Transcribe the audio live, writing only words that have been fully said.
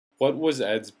What was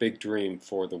Ed's big dream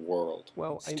for the world?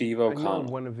 Well, Steve I know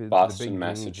O'Connell, one of the Boston, big dreams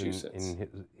Massachusetts.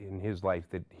 in his life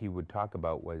that he would talk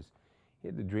about was he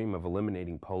had the dream of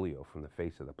eliminating polio from the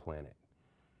face of the planet.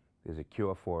 There's a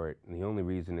cure for it, and the only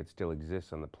reason it still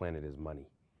exists on the planet is money.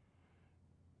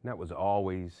 And that was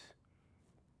always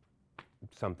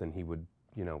something he would,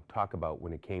 talk about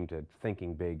when it came to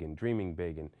thinking big and dreaming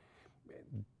big, and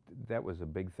that was a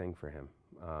big thing for him.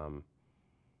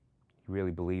 He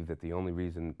really believed that the only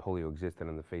reason polio existed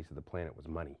on the face of the planet was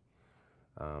money.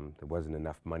 There wasn't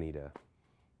enough money to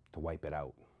wipe it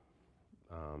out.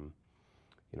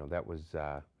 That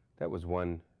was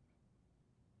one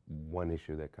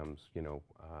issue that comes,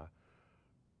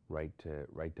 right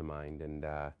to mind. And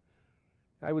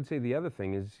I would say the other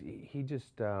thing is he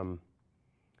just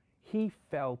he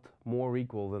felt more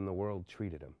equal than the world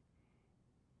treated him,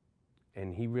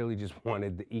 and he really just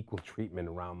wanted the equal treatment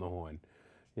around the horn,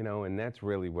 and that's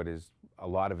really what a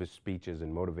lot of his speeches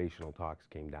and motivational talks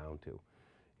came down to,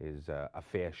 is a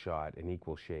fair shot, an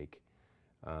equal shake,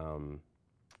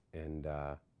 and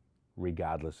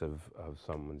regardless of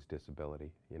someone's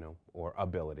disability, or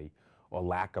ability, or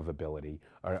lack of ability.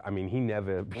 Or, I mean, he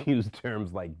never used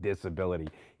terms like disability.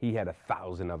 He had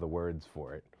 1,000 other words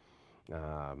for it.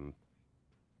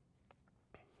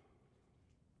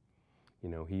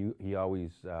 He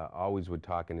always would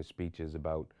talk in his speeches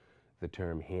about the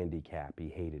term handicap. He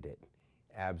hated it,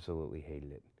 absolutely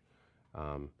hated it.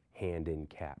 Hand in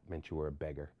cap meant you were a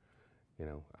beggar. He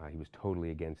was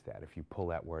totally against that. If you pull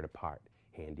that word apart,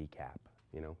 handicap,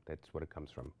 that's what it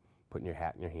comes from. Putting your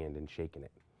hat in your hand and shaking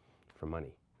it for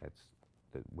money. That's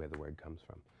where the word comes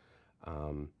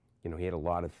from. He had a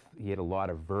lot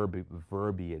of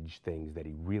verbiage things that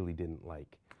he really didn't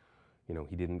like.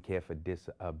 He didn't care for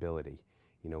disability.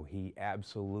 He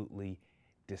absolutely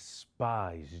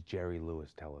despised Jerry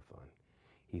Lewis telethon.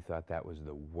 He thought that was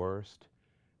the worst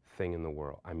thing in the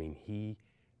world. I mean,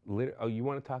 oh, you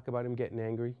want to talk about him getting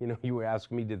angry? You were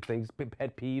asking me, did things,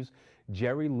 pet peeves?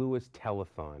 Jerry Lewis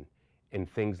telethon and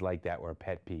things like that were a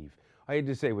pet peeve. All you had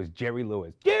to say was Jerry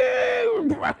Lewis. You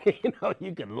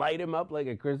could light him up like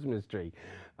a Christmas tree.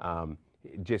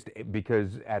 Just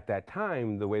because at that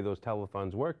time, the way those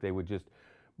telethons worked, they would just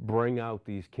bring out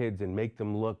these kids and make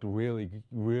them look really,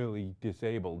 really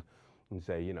disabled and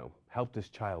say, help this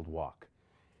child walk,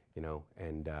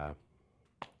 and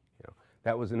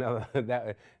that was another,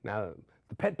 now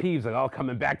the pet peeves are all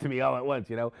coming back to me all at once,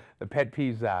 The pet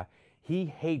peeves, he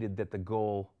hated that the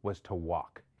goal was to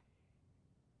walk.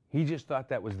 He just thought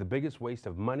that was the biggest waste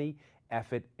of money,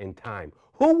 effort, and time.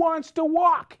 Who wants to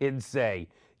walk, he'd say.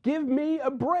 Give me a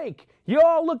break. You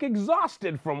all look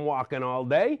exhausted from walking all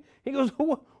day. He goes,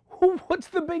 what's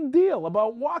the big deal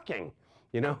about walking?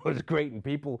 It was great,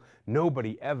 and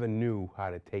nobody ever knew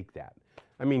how to take that.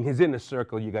 I mean, his inner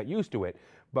circle, you got used to it,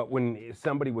 but when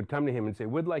somebody would come to him and say,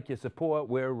 we'd like your support,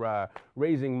 we're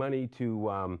raising money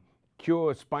to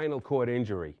cure spinal cord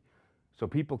injury so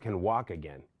people can walk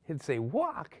again. He'd say,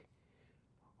 walk?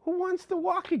 Who wants to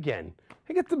walk again?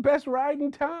 I get the best ride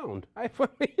in town.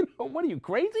 What are you,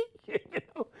 crazy?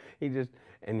 He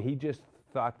just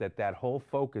thought that whole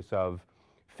focus of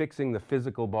fixing the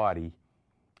physical body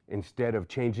instead of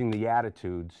changing the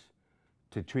attitudes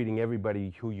to treating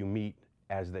everybody who you meet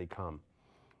as they come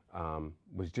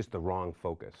was just the wrong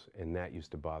focus, and that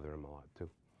used to bother him a lot too.